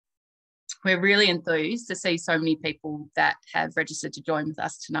We're really enthused to see so many people that have registered to join with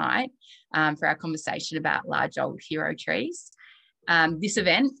us tonight for our conversation about large old hero trees. This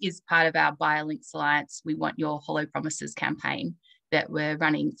event is part of our Biolinks Alliance We Want Your Hollow Promises campaign that we're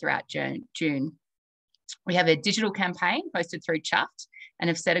running throughout June. We have a digital campaign hosted through Chuffed and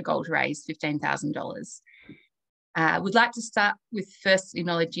have set a goal to raise $15,000. We'd like to start with first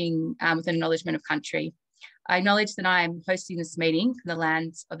acknowledging, with an acknowledgement of country. I acknowledge that I am hosting this meeting from the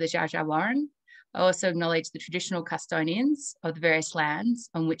lands of the Dja Dja Wurrung. I also acknowledge the traditional custodians of the various lands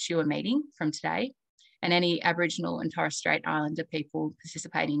on which you are meeting from today, and any Aboriginal and Torres Strait Islander people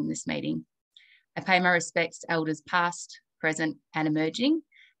participating in this meeting. I pay my respects to elders past, present and emerging,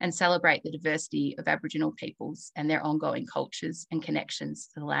 and celebrate the diversity of Aboriginal peoples and their ongoing cultures and connections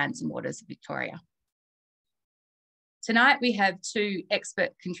to the lands and waters of Victoria. Tonight, we have two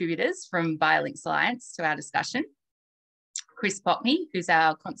expert contributors from Biolinks Alliance to our discussion. Chris Pocknee, who's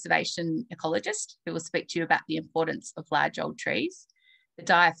our conservation ecologist, who will speak to you about the importance of large old trees, the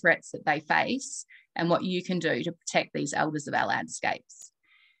dire threats that they face, and what you can do to protect these elders of our landscapes.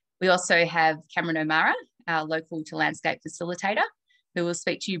 We also have Cameron O'Mara, our Local To Landscape Facilitator, who will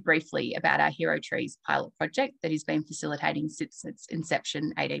speak to you briefly about our Hero Trees pilot project that he's been facilitating since its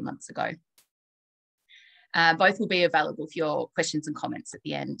inception 18 months ago. Both will be available for your questions and comments at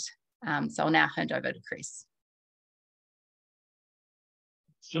the end. So I'll now hand over to Chris.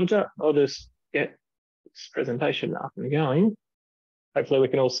 Georgia, I'll just get this presentation up and going. Hopefully we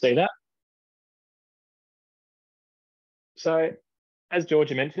can all see that. So as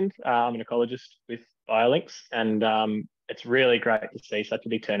Georgia mentioned, I'm an ecologist with Biolinks, and it's really great to see such a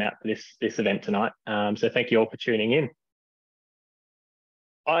big turnout for this event tonight. So thank you all for tuning in.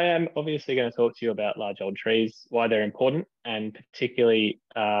 I am obviously going to talk to you about large old trees, why they're important, and particularly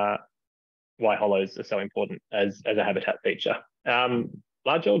why hollows are so important as a habitat feature.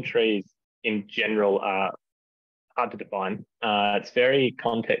 Large old trees in general are hard to define. It's very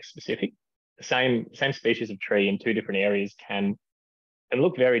context specific. The same species of tree in two different areas can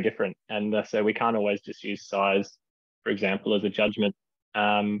look very different, and so we can't always just use size, for example, as a judgment.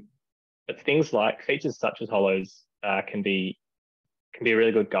 But things like features such as hollows can be a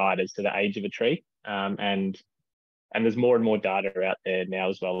really good guide as to the age of a tree. And there's more and more data out there now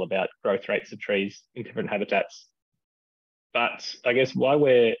as well about growth rates of trees in different habitats. But I guess why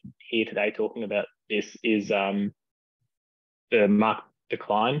we're here today talking about this is the marked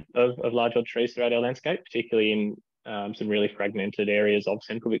decline of large old trees throughout our landscape, particularly in some really fragmented areas of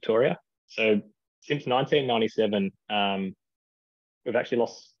central Victoria. So since 1997, we've actually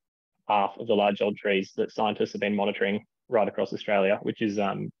lost half of the large old trees that scientists have been monitoring right across Australia, which is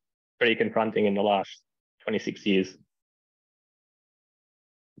pretty confronting in the last 26 years.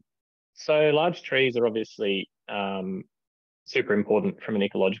 So large trees are obviously super important from an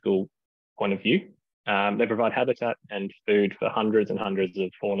ecological point of view. They provide habitat and food for hundreds and hundreds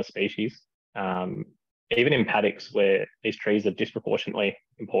of fauna species, even in paddocks where these trees are disproportionately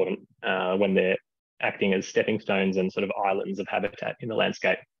important when they're acting as stepping stones and sort of islands of habitat in the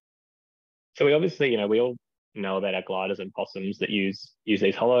landscape. So we obviously, we all know about our gliders and possums that use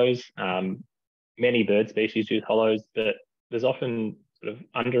these hollows. Many bird species use hollows, but there's often sort of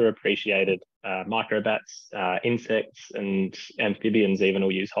underappreciated microbats, insects, and amphibians even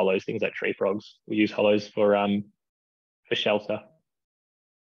will use hollows. Things like tree frogs will use hollows for shelter.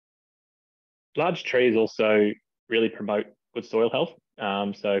 Large trees also really promote good soil health.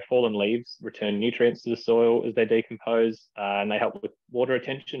 So fallen leaves return nutrients to the soil as they decompose, and they help with water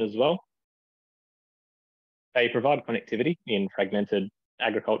retention as well. They provide connectivity in fragmented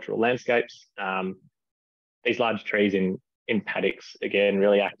agricultural landscapes. These large trees in paddocks, again,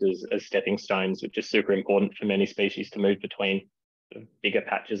 really act as stepping stones, which is super important for many species to move between sort of bigger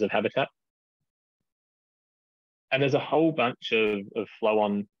patches of habitat. And there's a whole bunch of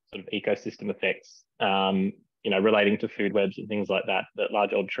flow-on sort of ecosystem effects, relating to food webs and things like that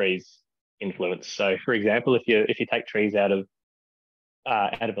large old trees influence. So, for example, if you take trees out of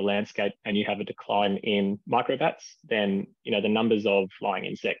a landscape and you have a decline in microbats, then the numbers of flying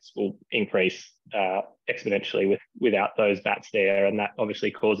insects will increase exponentially without those bats there, and that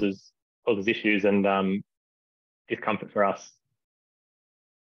obviously causes issues and discomfort for us.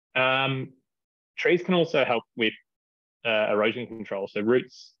 Trees can also help with erosion control. So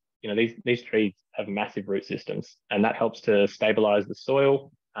roots, these trees have massive root systems, and that helps to stabilize the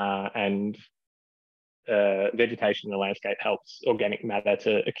soil and vegetation in the landscape helps organic matter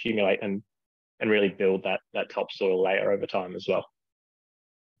to accumulate and really build that topsoil layer over time as well.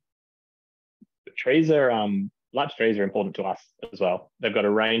 But large trees are important to us as well. They've got a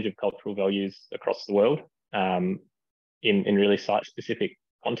range of cultural values across the world in really site-specific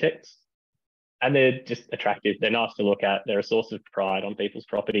contexts. And they're just attractive. They're nice to look at. They're a source of pride on people's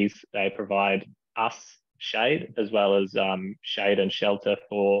properties. They provide us shade as well as shade and shelter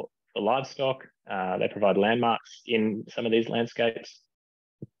for livestock. They provide landmarks in some of these landscapes,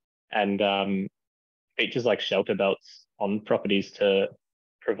 and features like shelter belts on properties to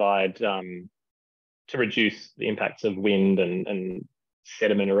provide to reduce the impacts of wind and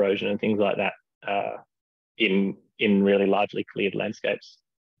sediment erosion and things like that in really largely cleared landscapes.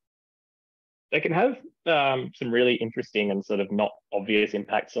 They can have some really interesting and sort of not obvious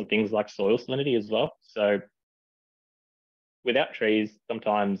impacts on things like soil salinity as well. So without trees,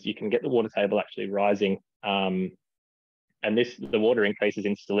 sometimes you can get the water table actually rising, and the water increases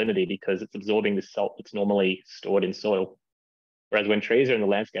in salinity because it's absorbing this salt that's normally stored in soil. Whereas when trees are in the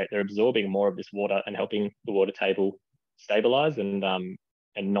landscape, they're absorbing more of this water and helping the water table stabilize and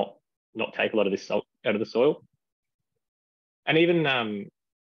not take a lot of this salt out of the soil. And even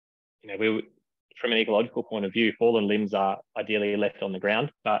from an ecological point of view, fallen limbs are ideally left on the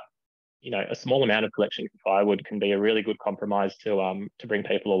ground, but a small amount of collection for firewood can be a really good compromise to bring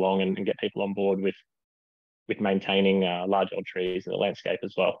people along and get people on board with maintaining large old trees in the landscape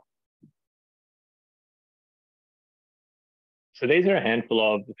as well. So these are a handful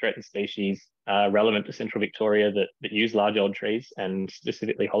of the threatened species relevant to Central Victoria that use large old trees and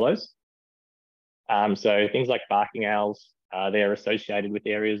specifically hollows. So things like barking owls, they're associated with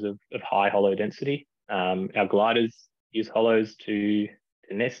areas of high hollow density. Our gliders use hollows to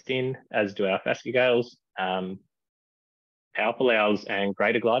nest in, as do our phascogales. Powerful owls and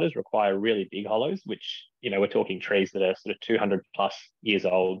greater gliders require really big hollows, which, we're talking trees that are sort of 200 plus years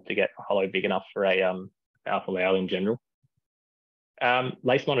old to get a hollow big enough for a powerful owl in general.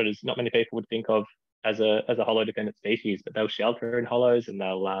 Lace monitors, not many people would think of as a hollow dependent species, but they'll shelter in hollows and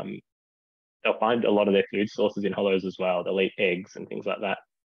they'll find a lot of their food sources in hollows as well. They'll eat eggs and things like that.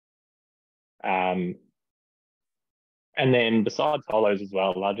 And then besides hollows as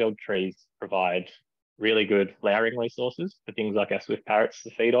well, large old trees provide really good flowering resources for things like our swift parrots to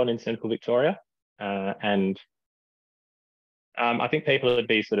feed on in Central Victoria. And I think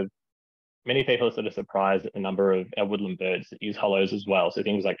many people are sort of surprised at the number of our woodland birds that use hollows as well. So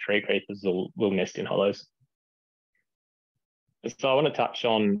things like tree creepers will nest in hollows. So I want to touch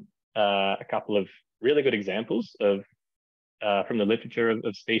on a couple of really good examples of from the literature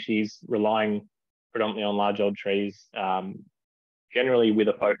of species relying predominantly on large old trees, generally with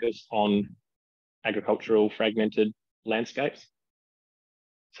a focus on agricultural fragmented landscapes.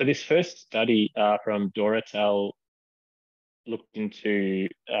 So this first study from Dorotel looked into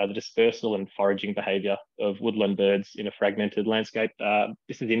the dispersal and foraging behaviour of woodland birds in a fragmented landscape.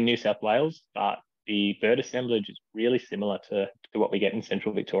 This is in New South Wales, but the bird assemblage is really similar to what we get in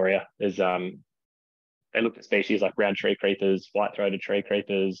Central Victoria. They looked at species like brown tree creepers, white-throated tree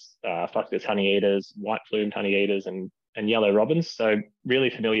creepers, Fucus honeyeaters, white-plumed honeyeaters, and yellow robins. So really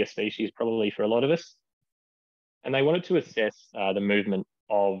familiar species probably for a lot of us. And they wanted to assess the movement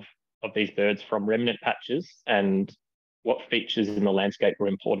of these birds from remnant patches and what features in the landscape were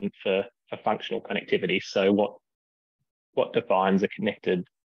important for functional connectivity. So what defines a connected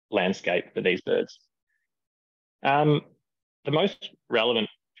landscape for these birds? The most relevant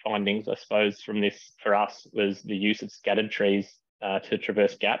findings, I suppose, from this for us was the use of scattered trees to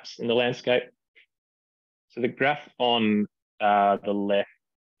traverse gaps in the landscape. So the graph on the left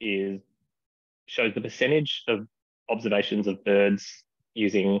shows the percentage of observations of birds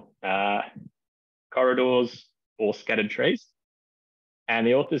using corridors or scattered trees. And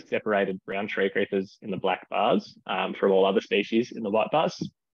the authors separated brown tree creepers in the black bars from all other species in the white bars,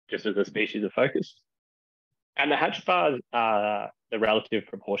 just as a species of focus. And the hatched bars are the relative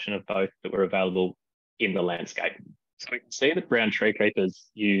proportion of both that were available in the landscape. So we can see that brown tree creepers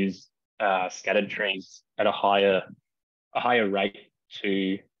use scattered trees at a higher rate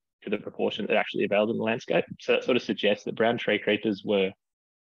to the proportion that actually available in the landscape. So that sort of suggests that brown tree creepers were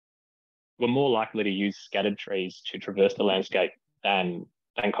more likely to use scattered trees to traverse the landscape than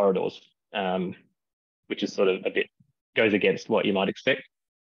corridors, which is sort of goes against what you might expect.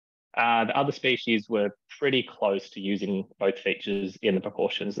 The other species were pretty close to using both features in the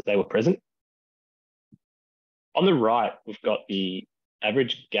proportions that they were present. On the right, we've got the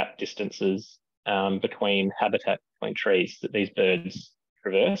average gap distances between trees that these birds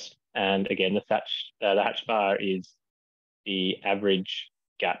traversed. And again, the hatch bar is the average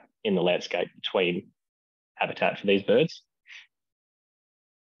gap in the landscape between habitat for these birds.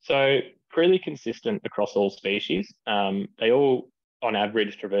 So pretty consistent across all species. They all, on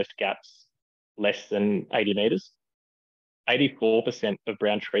average, traversed gaps less than 80 metres. 84% of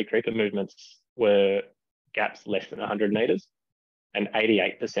brown tree creeper movements were gaps less than 100 metres. and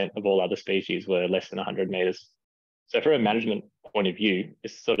 88% of all other species were less than 100 metres. So from a management point of view,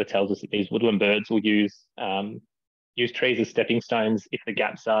 this sort of tells us that these woodland birds will use trees as stepping stones if the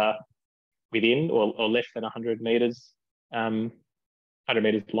gaps are within or less than 100 metres 100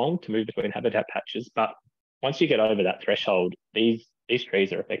 metres long to move between habitat patches. But once you get over that threshold, these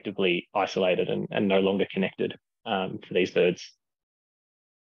trees are effectively isolated and no longer connected for these birds.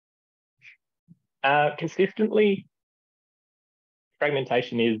 Consistently,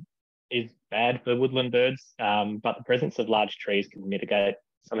 fragmentation is bad for woodland birds, but the presence of large trees can mitigate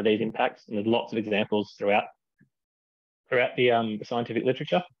some of these impacts. And there's lots of examples throughout the scientific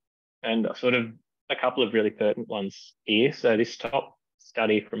literature, and sort of a couple of really pertinent ones here. So this top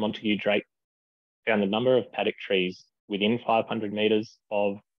study from Montague Drake found the number of paddock trees within 500 metres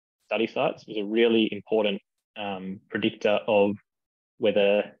of study sites was a really important predictor of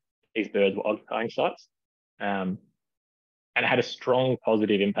whether these birds were occupying sites. And it had a strong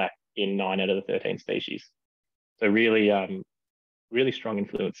positive impact in 9 out of the 13 species. So really, really strong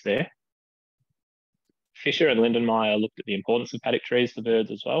influence there. Fisher and Lindenmayer looked at the importance of paddock trees for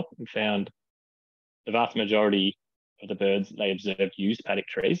birds as well, and found the vast majority of the birds they observed used paddock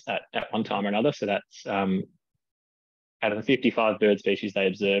trees at one time or another. So that's out of the 55 bird species they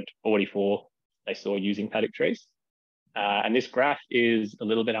observed, 44 they saw using paddock trees. And this graph is a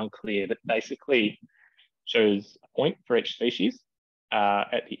little bit unclear, but basically shows a point for each species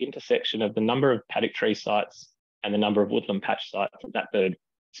at the intersection of the number of paddock tree sites and the number of woodland patch sites that bird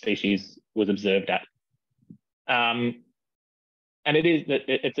species was observed at. And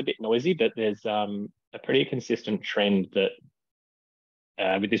it's a bit noisy, but there's a pretty consistent trend that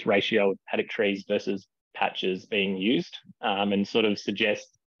with this ratio of paddock trees versus patches being used, and sort of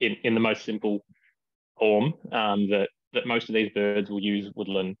suggests in the most simple form that most of these birds will use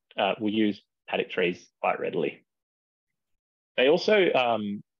paddock trees quite readily. They also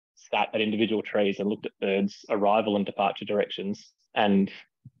sat at individual trees and looked at birds' arrival and departure directions, and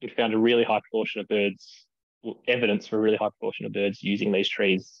it found a really high proportion of birds, evidence for a really high proportion of birds using these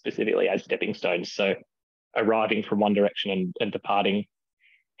trees specifically as stepping stones. So arriving from one direction and departing,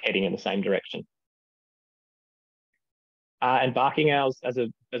 heading in the same direction. And barking owls as a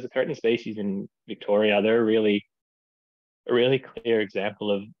threatened species in Victoria, they're a really clear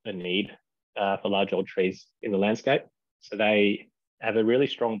example of a need for large old trees in the landscape. So they have a really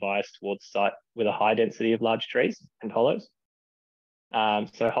strong bias towards site with a high density of large trees and hollows.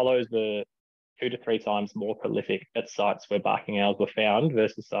 So hollows were 2 to 3 times more prolific at sites where barking owls were found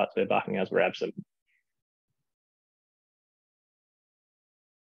versus sites where barking owls were absent.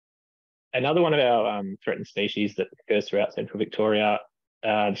 Another one of our threatened species that occurs throughout central Victoria,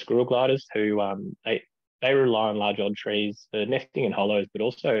 the squirrel gliders, who they rely on large old trees for nesting in hollows, but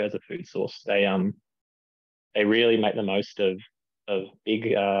also as a food source. They really make the most of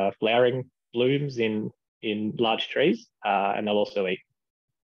big flowering blooms in large trees, and they'll also eat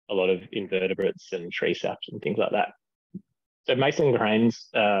a lot of invertebrates and tree saps and things like that. So Mason Crane's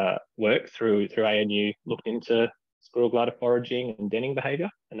work through ANU looked into squirrel glider foraging and denning behaviour,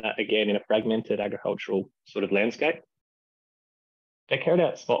 and that again in a fragmented agricultural sort of landscape. They carried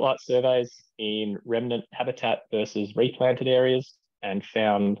out spotlight surveys in remnant habitat versus replanted areas and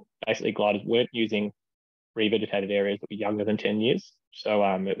found basically gliders weren't using revegetated areas that were younger than 10 years. So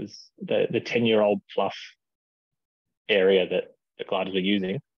it was the 10-year-old plus area that the gliders were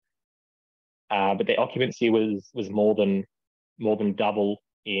using. But their occupancy was more than double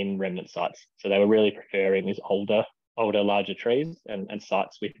in remnant sites. So they were really preferring these older, larger trees and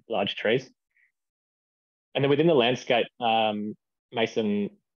sites with large trees. And then within the landscape, Mason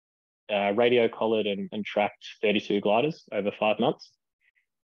radio collared and tracked 32 gliders over 5 months.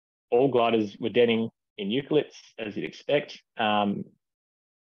 All gliders were denning in eucalypts, as you'd expect, and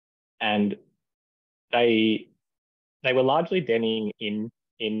they were largely denning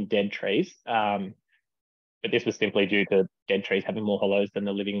in dead trees, but this was simply due to dead trees having more hollows than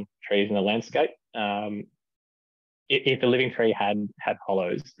the living trees in the landscape. If the living tree had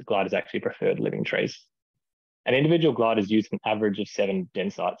hollows, the gliders actually preferred living trees. And individual gliders use an average of 7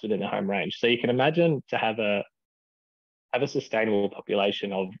 den sites within their home range. So you can imagine to have a sustainable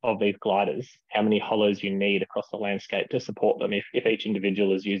population of these gliders, how many hollows you need across the landscape to support them if each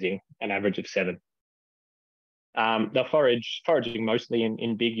individual is using an average of 7. They're foraging mostly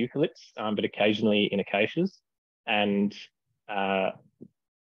in big eucalypts, but occasionally in acacias. And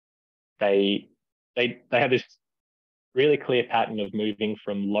they have this really clear pattern of moving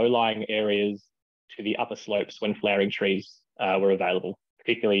from low-lying areas to the upper slopes when flowering trees were available,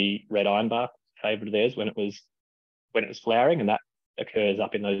 particularly red ironbark, favourite of theirs when it was flowering, and that occurs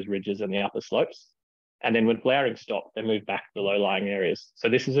up in those ridges and the upper slopes. And then when flowering stopped, they moved back to the low-lying areas. So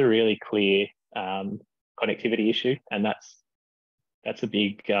this is a really clear connectivity issue, and that's a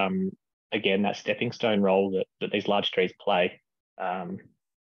big, again, that stepping stone role that these large trees play.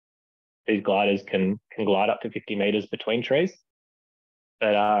 These gliders can glide up to 50 meters between trees,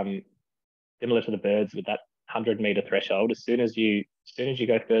 but similar to the birds with that 100-meter threshold, as soon as you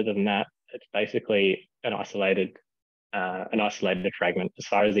go further than that, it's basically an isolated fragment as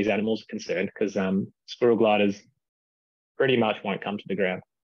far as these animals are concerned, because squirrel gliders pretty much won't come to the ground.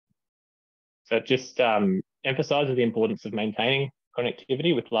 So it just emphasises the importance of maintaining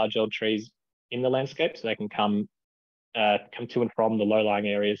connectivity with large old trees in the landscape, so they can come to and from the low-lying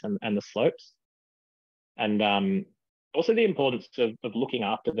areas and the slopes, and also the importance of looking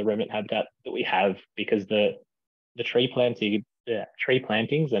after the remnant habitat that we have, because the tree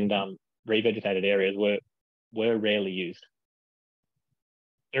plantings and revegetated areas were rarely used.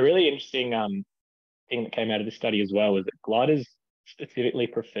 A really interesting thing that came out of this study as well was that gliders specifically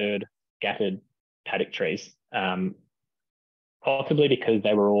preferred scattered paddock trees, possibly because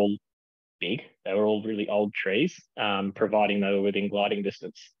they were all big. They were all really old trees, providing they were within gliding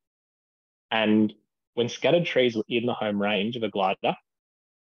distance. And when scattered trees were in the home range of a glider,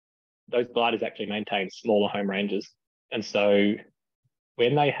 those gliders actually maintained smaller home ranges. And so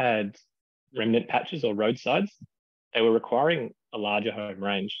when they had remnant patches or roadsides, they were requiring a larger home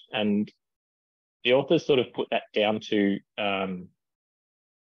range. And the authors sort of put that down to,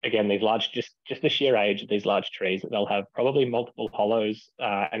 again, these large, just the sheer age of these large trees, that they'll have probably multiple hollows,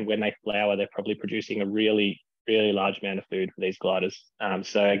 and when they flower, they're probably producing a really, really large amount of food for these gliders.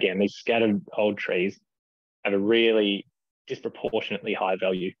 So again, these scattered old trees have a really disproportionately high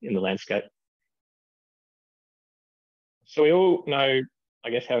value in the landscape. So we all know, I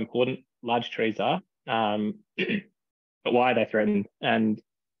guess, how important large trees are, but why are they threatened? And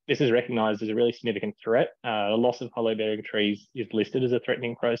this is recognised as a really significant threat. The loss of hollow-bearing trees is listed as a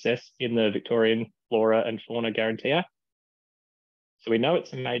threatening process in the Victorian Flora and Fauna Guarantee Act. So we know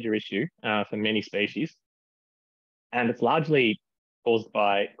it's a major issue for many species, and it's largely caused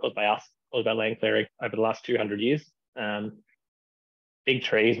by land clearing over the last 200 years. Big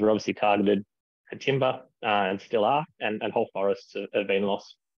trees were obviously targeted for timber, and still are, and whole forests have been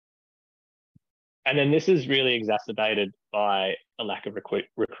lost. And then this is really exacerbated by a lack of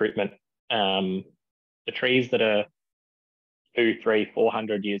recruitment. The trees that are 200, 300,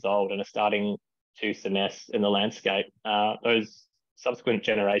 400 years old and are starting to senesce in the landscape, those subsequent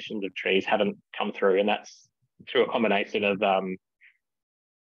generations of trees haven't come through, and that's through a combination of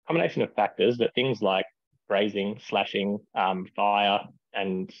factors, but things like grazing, slashing, fire,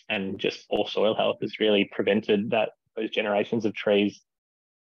 and just poor soil health has really prevented those generations of trees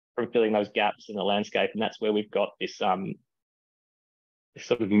from filling those gaps in the landscape. And that's where we've got this this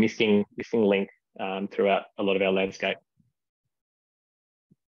sort of missing link throughout a lot of our landscape.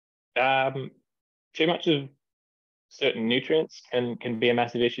 Too much of certain nutrients can be a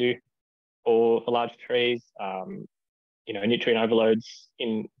massive issue for large trees. Nutrient overloads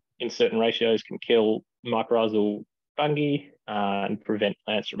in certain ratios can kill mycorrhizal fungi and prevent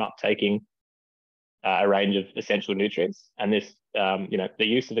plants from uptaking a range of essential nutrients. And this,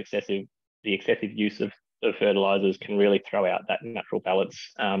 the excessive use of fertilizers can really throw out that natural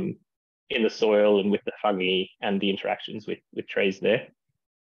balance in the soil and with the fungi and the interactions with trees there.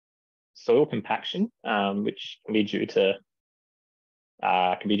 Soil compaction, which can be due to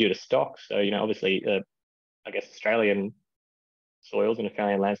stock. So, obviously, I guess Australian soils and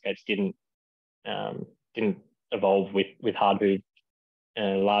Australian landscapes didn't evolve with hardwood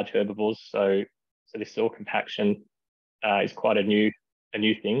large herbivores. So this soil compaction is quite a new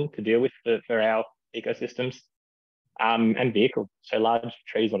thing to deal with for our ecosystems. And vehicles. So large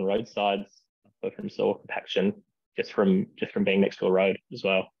trees on roadsides suffer from soil compaction just from being next to a road as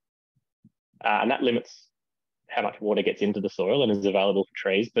well. And that limits how much water gets into the soil and is available for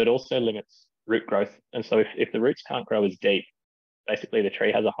trees, but also limits root growth. And so if the roots can't grow as deep, basically the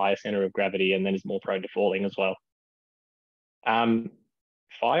tree has a higher center of gravity and then is more prone to falling as well.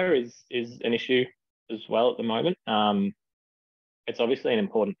 Fire is an issue as well at the moment. It's obviously an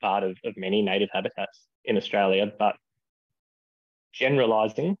important part of many native habitats in Australia, but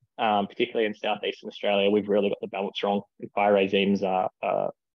generalising, particularly in southeastern Australia, we've really got the balance wrong. Fire regimes are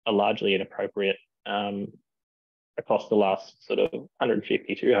largely inappropriate across the last sort of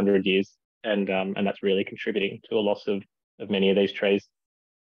 150, 200 years, and that's really contributing to a loss of many of these trees.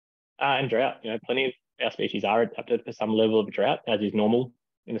 And drought, plenty of our species are adapted for some level of drought, as is normal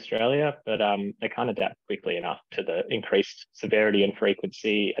in Australia, but they can't adapt quickly enough to the increased severity and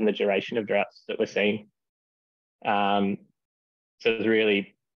frequency and the duration of droughts that we're seeing. So there's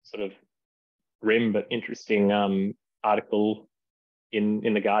really sort of grim but interesting article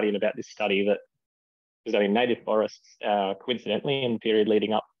in the Guardian about this study that was done in native forests, coincidentally, in the period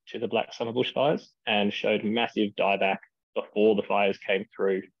leading up to the Black Summer bushfires, and showed massive dieback before the fires came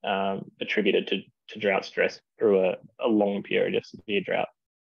through, attributed to drought stress through a long period of severe drought.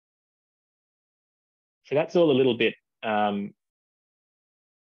 So that's all a little bit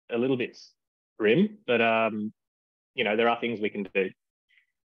grim, but there are things we can do.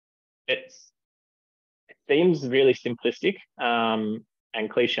 It seems really simplistic and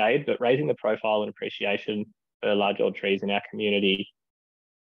cliched, but raising the profile and appreciation for large old trees in our community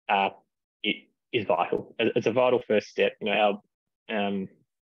it is vital. It's a vital first step.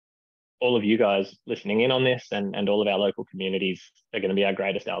 All of you guys listening in on this and all of our local communities are going to be our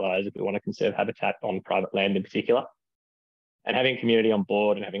greatest allies if we want to conserve habitat on private land in particular. And having community on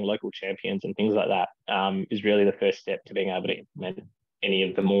board and having local champions and things like that is really the first step to being able to implement any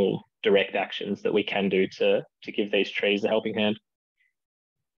of the more direct actions that we can do to give these trees a helping hand.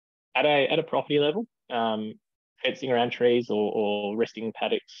 At a property level, fencing around trees or resting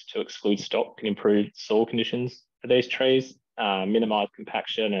paddocks to exclude stock can improve soil conditions for these trees, minimise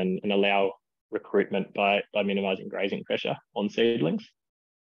compaction and allow recruitment by minimising grazing pressure on seedlings.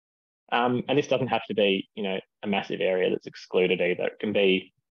 And this doesn't have to be, a massive area that's excluded either. It can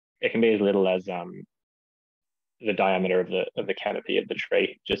be as little as the diameter of the canopy of the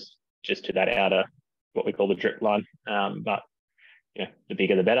tree, just to that outer, what we call the drip line. But the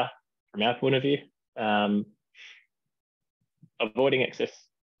bigger the better from our point of view. Avoiding excess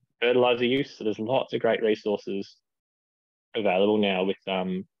fertilizer use. So there's lots of great resources available now with,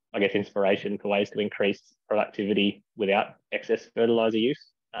 inspiration for ways to increase productivity without excess fertilizer use.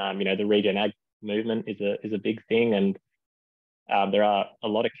 The regen ag movement is a big thing, and there are a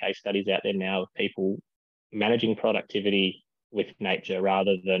lot of case studies out there now of people managing productivity with nature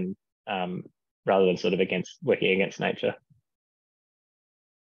rather than sort of working against nature.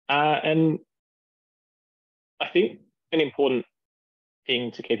 And I think an important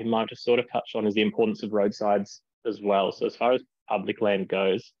thing to keep in mind to sort of touch on is the importance of roadsides as well. So as far as public land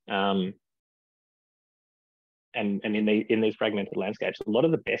goes, and in these fragmented landscapes, a lot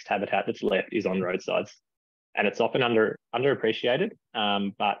of the best habitat that's left is on roadsides, and it's often underappreciated.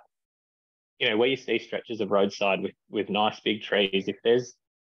 But where you see stretches of roadside with nice big trees, if there's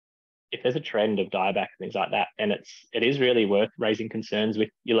a trend of dieback and things like that, and it is really worth raising concerns with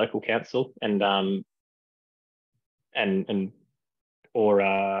your local council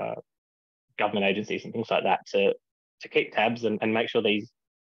or government agencies and things like that to keep tabs and make sure these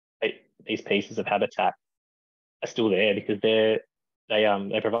pieces of habitat are still there, because they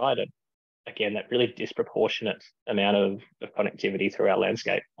provided, again, that really disproportionate amount of connectivity through our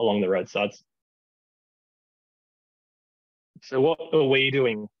landscape along the roadsides. So what are we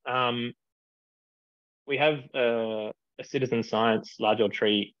doing? We have a citizen science large old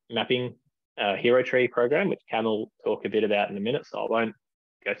tree mapping hero tree program, which Cam will talk a bit about in a minute, so I won't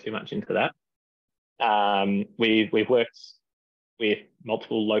go too much into that. We've worked with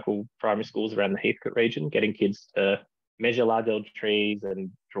multiple local primary schools around the Heathcote region, getting kids to measure large old trees and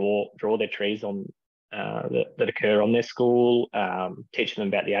draw their trees on that occur on their school, teaching them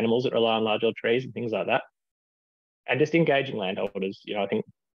about the animals that rely on large old trees and things like that, and just engaging landholders. I think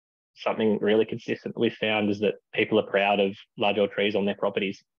something really consistent we've found is that people are proud of large old trees on their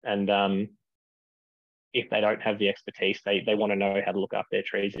properties, and if they don't have the expertise, they want to know how to look after their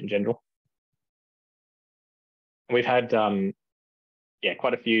trees in general. We've had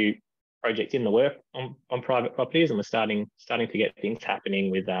quite a few projects in the work on private properties, and we're starting to get things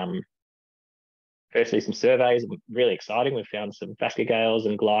happening with firstly some surveys. Really exciting. We've found some phascogales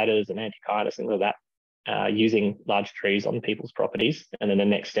and gliders and antechinus, things like that, using large trees on people's properties. And then the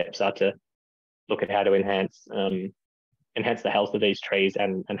next steps are to look at how to enhance the health of these trees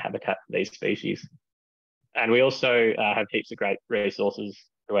and habitat for these species. And we also have heaps of great resources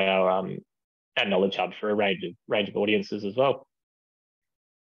through our knowledge hub for a range of audiences as well.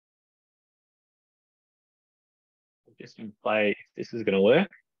 Just to play, if this is going to work,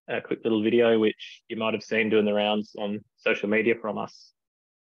 a quick little video which you might have seen doing the rounds on social media from us.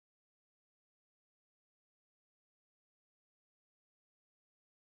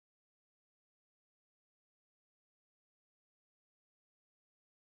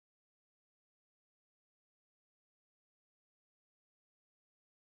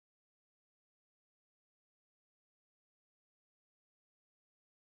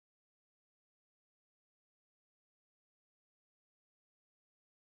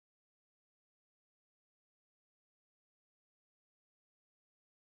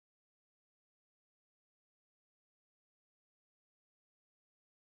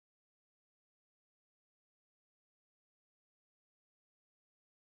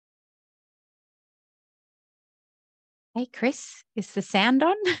 Hey, Chris, is the sound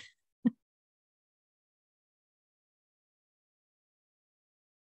on? I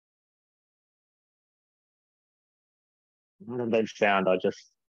don't know sound, I just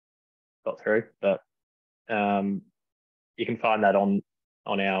got through, but you can find that on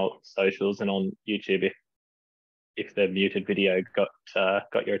our socials and on YouTube if the muted video got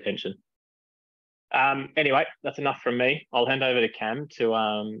your attention. Anyway, that's enough from me. I'll hand over to Cam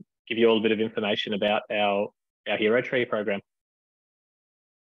to give you all a bit of information about our Hero Tree program.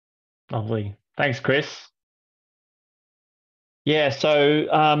 Lovely. Thanks, Chris. Yeah,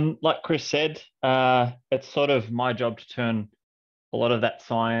 so like Chris said, it's sort of my job to turn a lot of that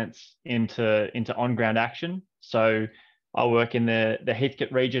science into on-ground action. So I work in the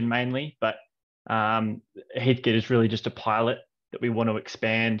Heathcote region mainly, but Heathcote is really just a pilot that we want to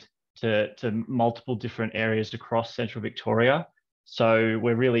expand to multiple different areas across central Victoria. So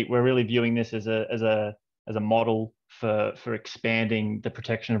we're really viewing this as a model for expanding the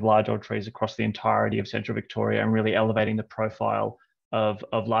protection of large old trees across the entirety of central Victoria and really elevating the profile of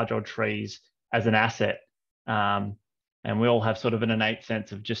large old trees as an asset. And we all have sort of an innate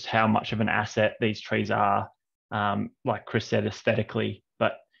sense of just how much of an asset these trees are, like Chris said, aesthetically.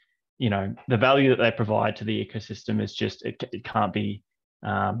 But you know, the value that they provide to the ecosystem is just it can't be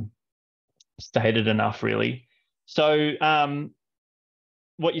stated enough, really. So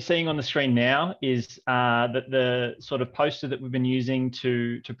what you're seeing on the screen now is that the sort of poster that we've been using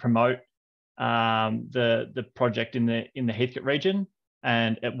to promote the project in the Heathcote region.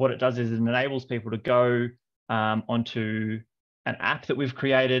 And what it does is it enables people to go onto an app that we've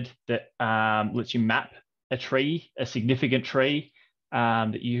created that lets you map a tree, a significant tree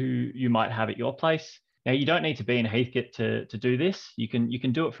that you might have at your place. Now, you don't need to be in Heathcote to do this. You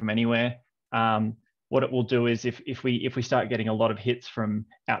can do it from anywhere. What it will do is if we start getting a lot of hits from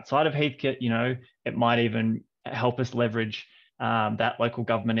outside of Heathcote, you know, it might even help us leverage that local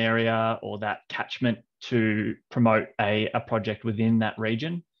government area or that catchment to promote a project within that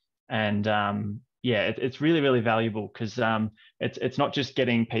region. And yeah, it's really valuable because it's not just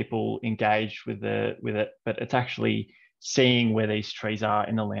getting people engaged with it, but it's actually seeing where these trees are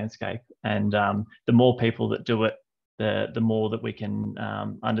in the landscape. And the more people that do it, the more that we can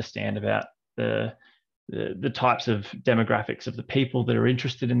understand about the types of demographics of the people that are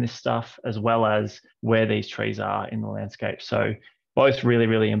interested in this stuff, as well as where these trees are in the landscape. So both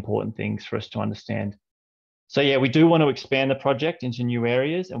really important things for us to understand. So yeah, we do want to expand the project into new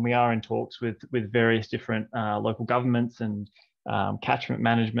areas, and we are in talks with various different local governments and catchment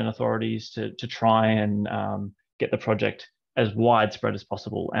management authorities to try and get the project as widespread as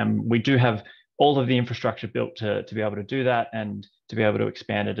possible. And we do have all of the infrastructure built to be able to do that and to be able to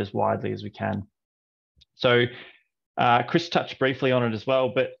expand it as widely as we can. So Chris touched briefly on it as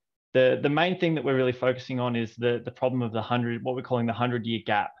well, but the main thing that we're really focusing on is the problem of what we're calling the 100-year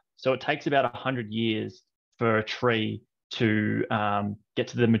gap. So it takes about 100 years for a tree to get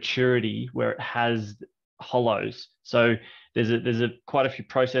to the maturity where it has hollows. So there's quite a few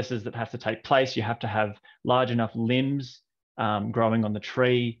processes that have to take place. You have to have large enough limbs growing on the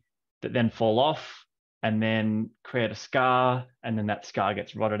tree that then fall off and then create a scar, and then that scar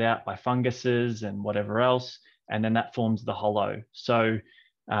gets rotted out by funguses and whatever else, and then that forms the hollow. So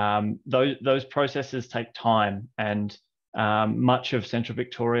those processes take time, and much of central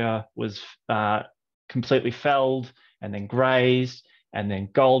Victoria was completely felled and then grazed and then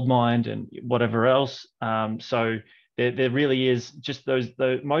gold mined and whatever else. So there really is just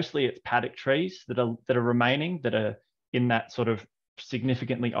mostly it's paddock trees that are remaining, that are in that sort of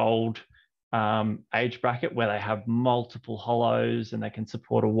significantly old age bracket where they have multiple hollows and they can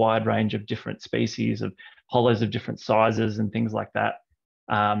support a wide range of different species of hollows of different sizes and things like that.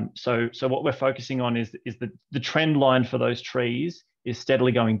 So what we're focusing on is the trend line for those trees is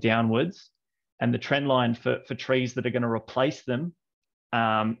steadily going downwards, and the trend line for trees that are going to replace them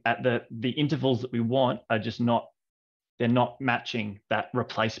at the intervals that we want are just not matching that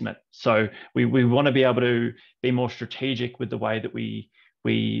replacement. So we want to be able to be more strategic with the way that we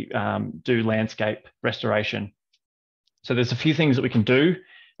do landscape restoration. So there's a few things that we can do,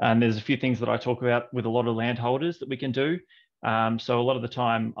 and there's a few things that I talk about with a lot of landholders that we can do. So a lot of the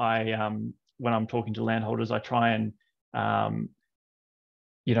time, when I'm talking to landholders, I try and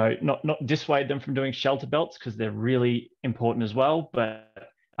you know, not dissuade them from doing shelter belts because they're really important as well, but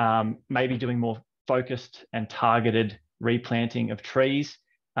maybe doing more focused and targeted replanting of trees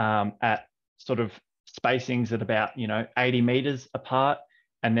at sort of spacings at about 80 meters apart,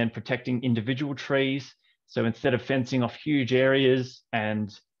 and then protecting individual trees. So instead of fencing off huge areas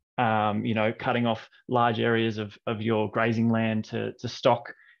and cutting off large areas of your grazing land to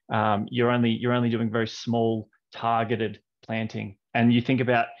stock, you're only doing very small targeted planting. And you think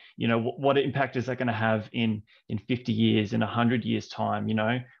about, you know, what impact is that going to have in 50 years, in 100 years time, you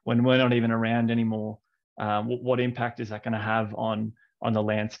know, when we're not even around anymore? What impact is that going to have on the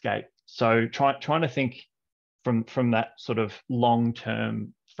landscape? So trying to think from that sort of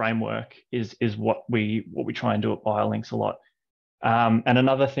long-term framework is what we try and do at Biolinks a lot. And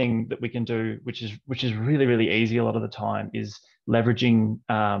another thing that we can do, which is really, really easy a lot of the time, is leveraging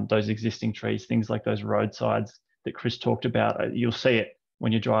those existing trees, things like those roadsides that Chris talked about. You'll see it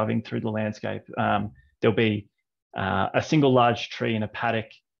when you're driving through the landscape. There'll be a single large tree in a paddock,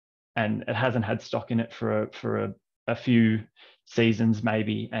 and it hasn't had stock in it for a few seasons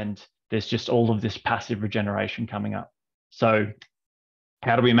maybe, and there's just all of this passive regeneration coming up. So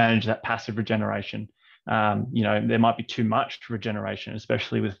how do we manage that passive regeneration? You know, there might be too much regeneration,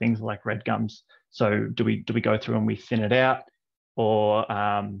 especially with things like red gums. So do we go through and we thin it out, or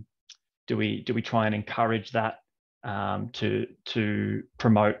do we try and encourage that to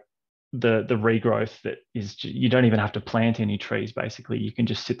promote the regrowth that is? You don't even have to plant any trees. Basically, you can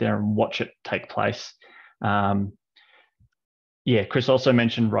just sit there and watch it take place. Yeah, Chris also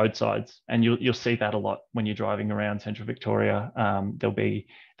mentioned roadsides, and you'll see that a lot when you're driving around Central Victoria. There'll be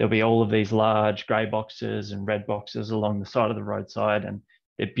all of these large grey boxes and red boxes along the side of the roadside, and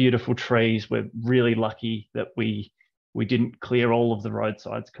they're beautiful trees. We're really lucky that we didn't clear all of the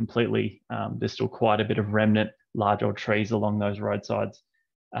roadsides completely. There's still quite a bit of remnant large old trees along those roadsides,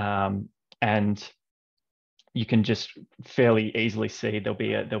 and you can just fairly easily see there'll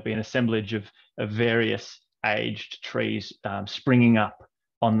be an assemblage of various aged trees springing up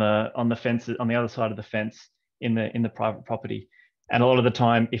on the fences on the other side of the fence in the private property. And a lot of the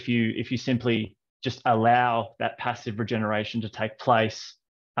time, if you simply just allow that passive regeneration to take place,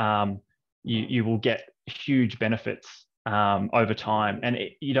 you will get huge benefits over time. And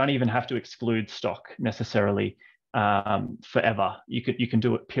you don't even have to exclude stock necessarily forever. You can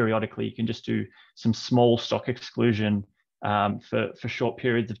do it periodically. You can just do some small stock exclusion for short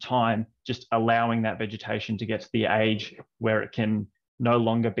periods of time, just allowing that vegetation to get to the age where it can no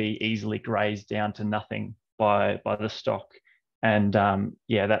longer be easily grazed down to nothing by the stock. And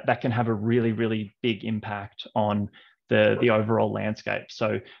yeah, that can have a really, really big impact on the overall landscape.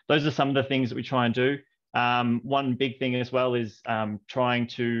 So those are some of the things that we try and do. One big thing as well is trying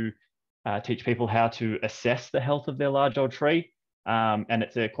to teach people how to assess the health of their large old tree. And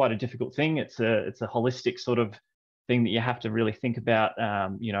it's quite a difficult thing. It's a holistic sort of thing that you have to really think about,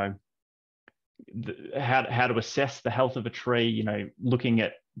 you know, how to assess the health of a tree, you know, looking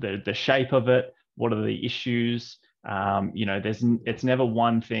at the shape of it, what are the issues, you know, it's never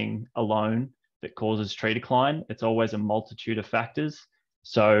one thing alone that causes tree decline. It's always a multitude of factors.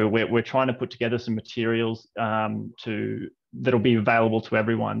 So we're trying to put together some materials that'll be available to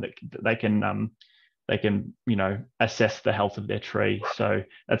everyone that they can, you know, assess the health of their tree. So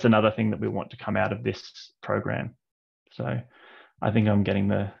that's another thing that we want to come out of this program. So I think I'm getting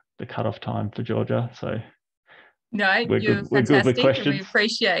the cutoff time for Georgia. So no, you're fantastic, and we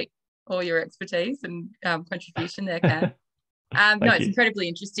appreciate all your expertise and contribution there, Cam. No, it's incredibly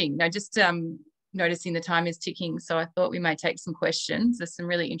interesting. No, just noticing the time is ticking, so I thought we may take some questions. There's some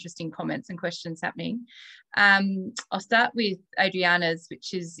really interesting comments and questions happening. I'll start with Adriana's,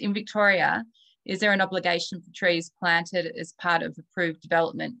 which is, in Victoria, is there an obligation for trees planted as part of approved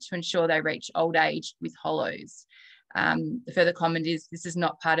development to ensure they reach old age with hollows? The further comment is, this is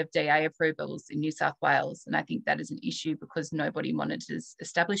not part of DA approvals in New South Wales, and I think that is an issue because nobody monitors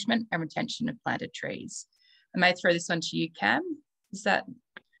establishment and retention of planted trees. I may throw this one to you, Cam. Is that?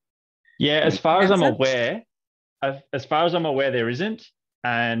 Yeah, as far as I'm aware, there isn't,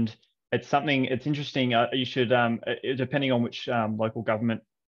 and it's something. It's interesting. You should, depending on which local government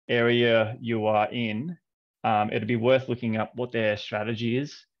area you are in, it'd be worth looking up what their strategy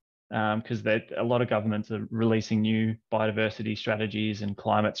is. Because a lot of governments are releasing new biodiversity strategies and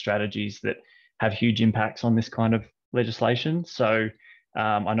climate strategies that have huge impacts on this kind of legislation. So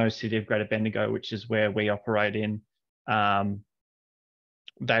I know City of Greater Bendigo, which is where we operate in,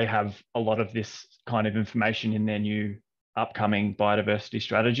 they have a lot of this kind of information in their new upcoming biodiversity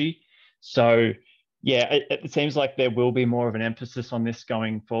strategy. So yeah, it seems like there will be more of an emphasis on this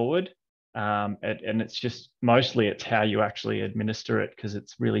going forward. And it's just mostly it's how you actually administer it, because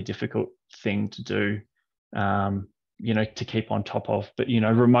it's a really difficult thing to do, you know, to keep on top of. But, you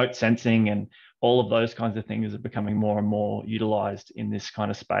know, remote sensing and all of those kinds of things are becoming more and more utilized in this kind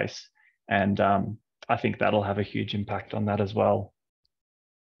of space. And I think that'll have a huge impact on that as well.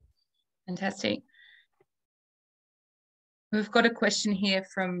 Fantastic. We've got a question here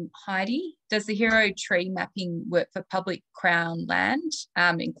from Heidi. Does the hero tree mapping work for public Crown land,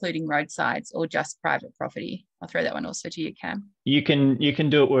 including roadsides, or just private property? I'll throw that one also to you, Cam. You can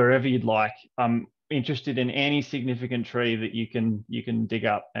do it wherever you'd like. I'm interested in any significant tree that you can dig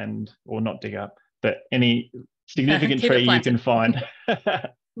up or not dig up, but any significant tree you can find.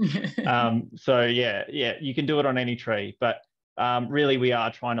 So yeah, you can do it on any tree, but really we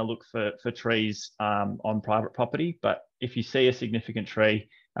are trying to look for trees on private property. But if you see a significant tree,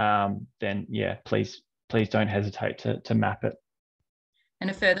 then yeah, please don't hesitate to map it. And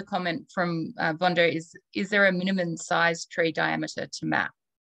a further comment from Vondo is there a minimum size tree diameter to map?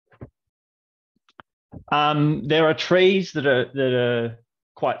 There are trees that are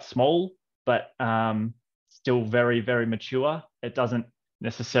quite small, but still very, very mature. It doesn't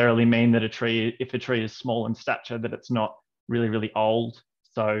necessarily mean that if a tree is small in stature, that it's not really, really old.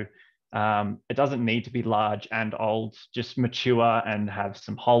 So it doesn't need to be large and old, just mature and have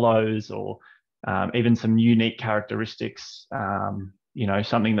some hollows or even some unique characteristics,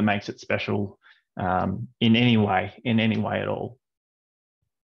 something that makes it special in any way at all.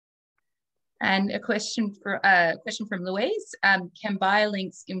 And a question from Louise. Can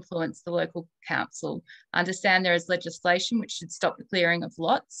Biolinks influence the local council? I understand there is legislation which should stop the clearing of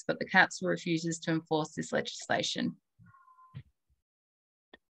lots, but the council refuses to enforce this legislation.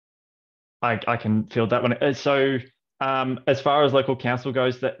 I can field that one. So as far as local council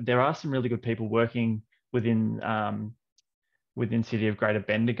goes, that there are some really good people working within City of Greater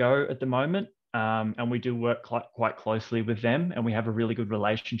Bendigo at the moment. And we do work quite closely with them, and we have a really good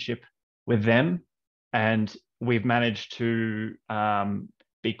relationship with them, and we've managed to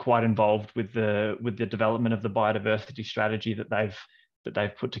be quite involved with the development of the biodiversity strategy that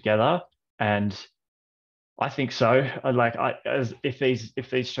they've put together. And I think so. If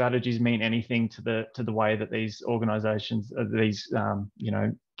these strategies mean anything to the way that these organisations, these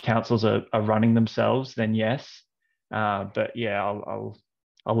councils are running themselves, then yes. But yeah, I'll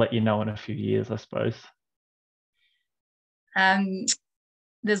let you know in a few years, I suppose.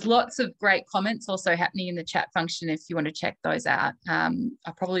 There's lots of great comments also happening in the chat function if you want to check those out. I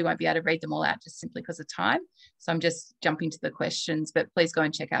probably won't be able to read them all out just simply because of time. So I'm just jumping to the questions, but please go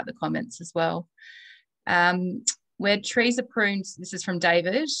and check out the comments as well. Where trees are pruned, this is from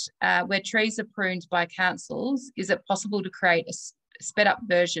David, where trees are pruned by councils, is it possible to create a sped up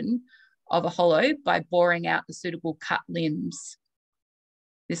version of a hollow by boring out the suitable cut limbs?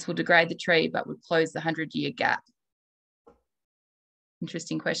 This will degrade the tree but would close the 100-year gap.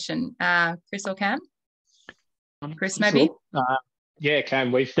 Interesting question. Chris or Cam? Chris, maybe? Sure. Yeah,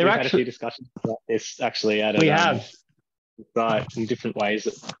 Cam, we've had a few discussions about this actually. We have. Right, in different ways.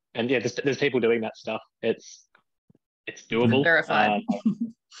 And yeah, there's people doing that stuff. It's doable. Verified.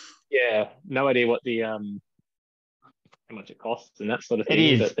 Yeah, no idea what the how much it costs and that sort of thing.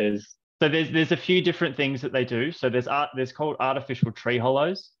 It is. But there's a few different things that they do. So there's called artificial tree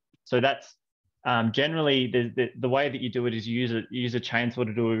hollows. So that's generally the way that you do it is you use a chainsaw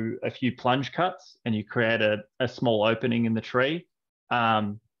to do a few plunge cuts, and you create a small opening in the tree.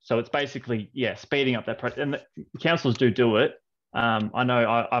 So it's basically, yeah, speeding up that process. And the councils do it. I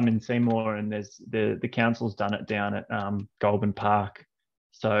know I'm in Seymour, and there's the council's done it down at Goulburn Park.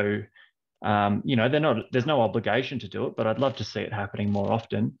 So there's no obligation to do it, but I'd love to see it happening more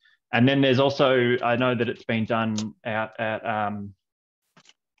often. And then there's also, I know that it's been done out at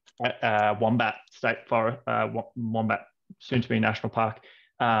Wombat State Forest, Wombat, soon to be National Park.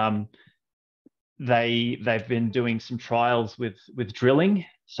 They've been doing some trials with drilling.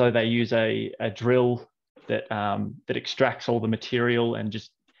 So they use a drill that extracts all the material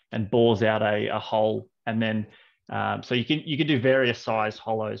and bores out a hole, and then so you can do various size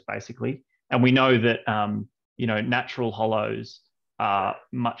hollows basically. And we know that natural hollows are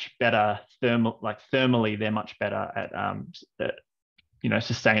much better thermally. They're much better at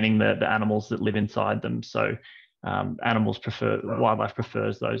sustaining the animals that live inside them. So wildlife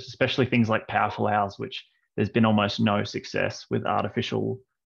prefers those, especially things like powerful owls, which there's been almost no success with artificial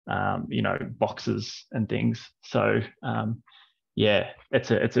boxes and things. So yeah,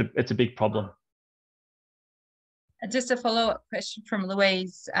 it's a big problem. Just a follow-up question from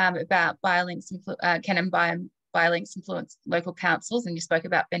Louise about Biolinks. Can Biolinks influence local councils? And you spoke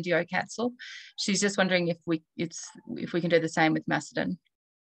about Bendigo Council. She's just wondering if we can do the same with Macedon.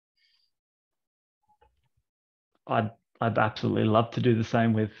 I'd absolutely love to do the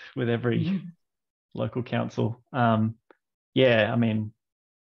same with every local council. Yeah, I mean,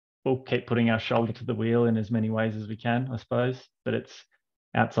 we'll keep putting our shoulder to the wheel in as many ways as we can, I suppose, but it's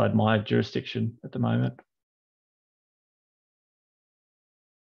outside my jurisdiction at the moment.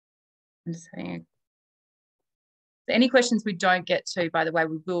 Any questions we don't get to, by the way,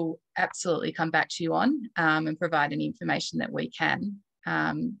 we will absolutely come back to you on and provide any information that we can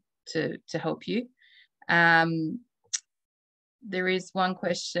to help you. There is one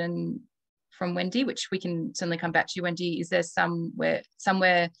question from Wendy, which we can certainly come back to you, Wendy. Is there somewhere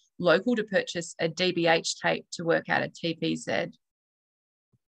local to purchase a DBH tape to work out a TPZ?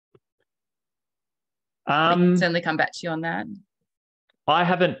 We can certainly come back to you on that. I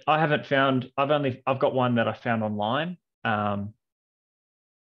haven't found. I've got one that I found online. You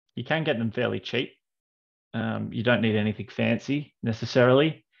can get them fairly cheap. You don't need anything fancy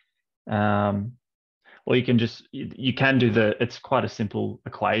necessarily. Or you can just you can do it's quite a simple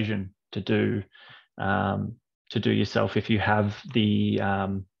equation to do yourself if you have the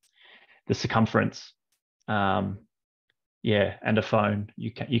circumference, and a phone.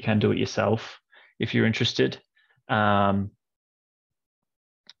 You can do it yourself if you're interested. But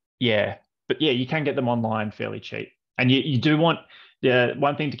you can get them online fairly cheap. And you do want,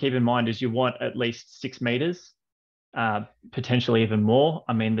 one thing to keep in mind is you want at least 6 meters, potentially even more.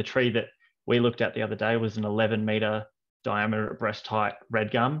 I mean, the tree that we looked at the other day was an 11-meter diameter at breast height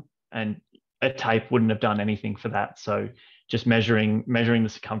red gum, and a tape wouldn't have done anything for that. So just measuring the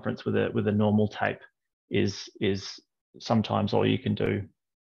circumference with a normal tape is sometimes all you can do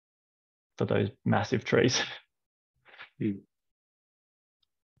for those massive trees.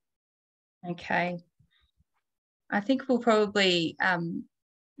 Okay. I think we'll probably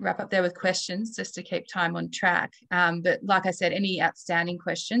wrap up there with questions just to keep time on track. But like I said, any outstanding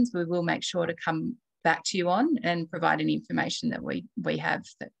questions, we will make sure to come back to you on and provide any information that we have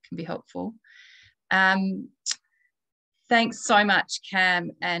that can be helpful. Thanks so much,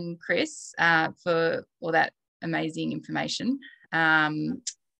 Cam and Chris, for all that amazing information. And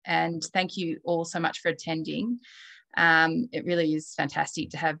thank you all so much for attending. It really is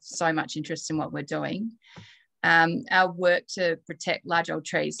fantastic to have so much interest in what we're doing. Our work to protect large old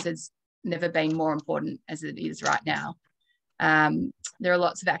trees has never been more important as it is right now. There are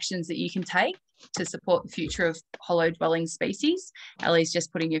lots of actions that you can take to support the future of hollow dwelling species. Ellie's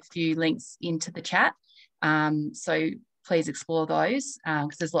just putting a few links into the chat. So please explore those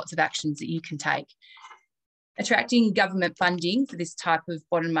because there's lots of actions that you can take. Attracting government funding for this type of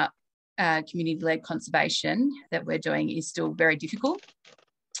bottom-up community-led conservation that we're doing is still very difficult.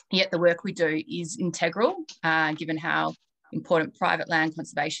 Yet the work we do is integral, given how important private land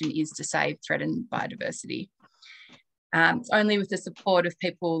conservation is to save threatened biodiversity. It's only with the support of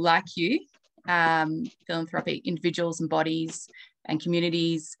people like you, philanthropic individuals and bodies and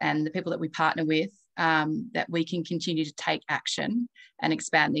communities and the people that we partner with, that we can continue to take action and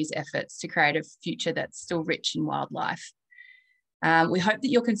expand these efforts to create a future that's still rich in wildlife. We hope that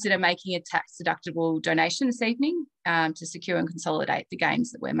you'll consider making a tax-deductible donation this evening to secure and consolidate the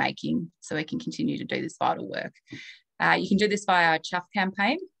gains that we're making so we can continue to do this vital work. You can do this via our Chuff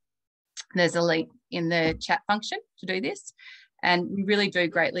campaign. There's a link in the chat function to do this. And we really do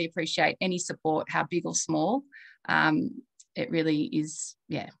greatly appreciate any support, how big or small. It really is,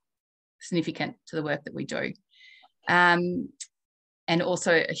 significant to the work that we do. And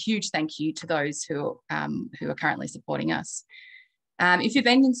also a huge thank you to those who are currently supporting us. If you've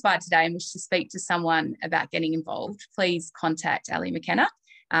been inspired today and wish to speak to someone about getting involved, please contact Ellie McKenna,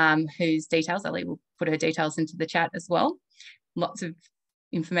 whose details, Ellie will put her details into the chat as well. Lots of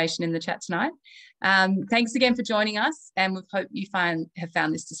information in the chat tonight. Thanks again for joining us, and we hope you have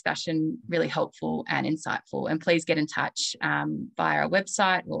found this discussion really helpful and insightful. And please get in touch via our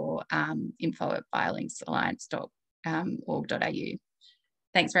website or info@biolinks.alliance.org.au.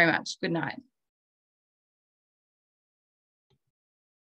 Thanks very much. Good night.